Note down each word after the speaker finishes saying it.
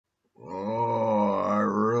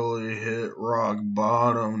rock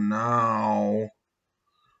bottom now.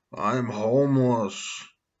 I'm homeless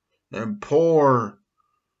and poor.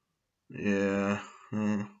 Yeah.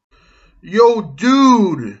 Yo,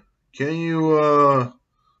 dude, can you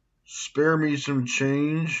spare me some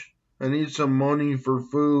change? I need some money for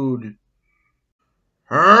food.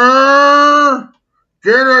 Huh?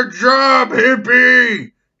 Get a job,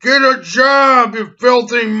 hippie! Get a job, you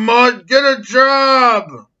filthy mutt! Get a job!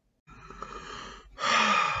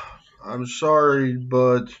 I'm sorry,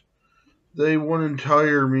 but they wouldn't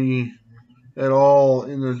hire me at all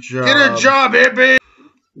in the job. Get a job, hippie!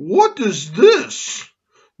 What is this?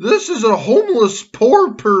 This is a homeless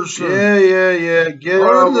poor person. Yeah. Get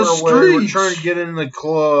out of the streets. We're trying to get in the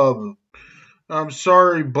club. I'm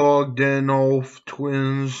sorry, Bogdanoff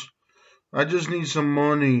twins. I just need some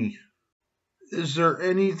money. Is there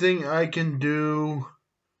anything I can do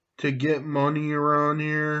to get money around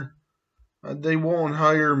here? They won't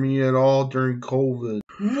hire me at all during COVID.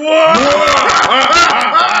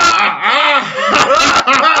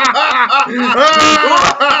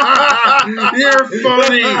 You're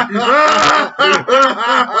funny.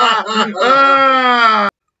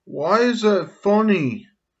 Why is that funny?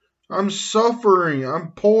 I'm suffering.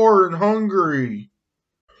 I'm poor and hungry.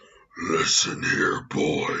 Listen here,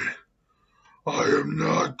 boy. I am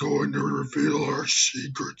not going to reveal our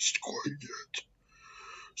secrets quite yet.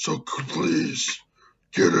 So please,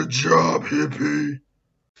 get a job, hippie.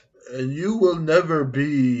 And you will never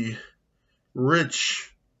be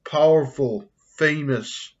rich, powerful,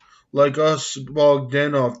 famous, like us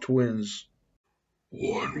Bogdanoff twins.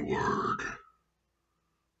 One word.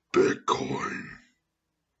 Bitcoin.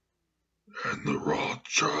 And the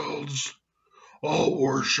Rothschilds all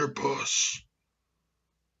worship us.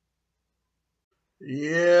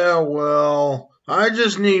 Yeah, well, I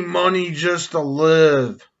just need money just to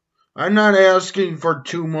live. I'm not asking for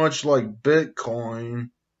too much like Bitcoin.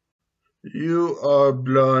 You are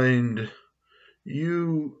blind.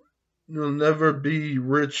 You will never be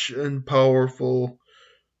rich and powerful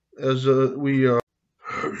as we are.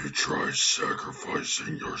 Have you tried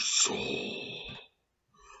sacrificing your soul?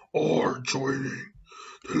 Or joining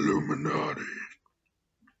the Illuminati?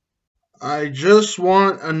 I just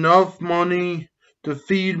want enough money to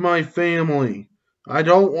feed my family. I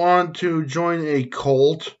don't want to join a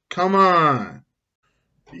cult. Come on.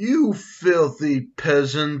 You filthy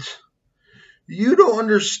peasant. You don't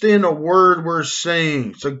understand a word we're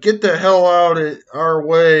saying, so get the hell out of our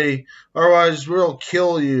way, otherwise we'll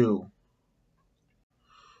kill you.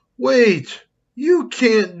 Wait, you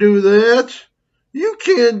can't do that. You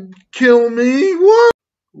can't kill me. What?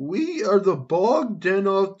 We are the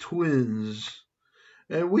Bogdanoff twins,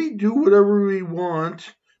 and we do whatever we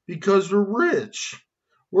want because we're rich.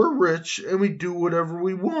 We're rich, and we do whatever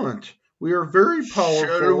we want. We are very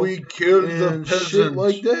powerful. Should we kill the peasant? Shit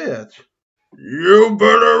like that. You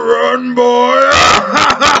better run, boy!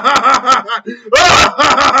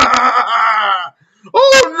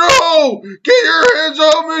 Oh no! Get your hands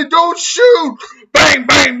off me! Don't shoot! Bang,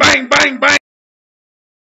 bang, bang, bang, bang!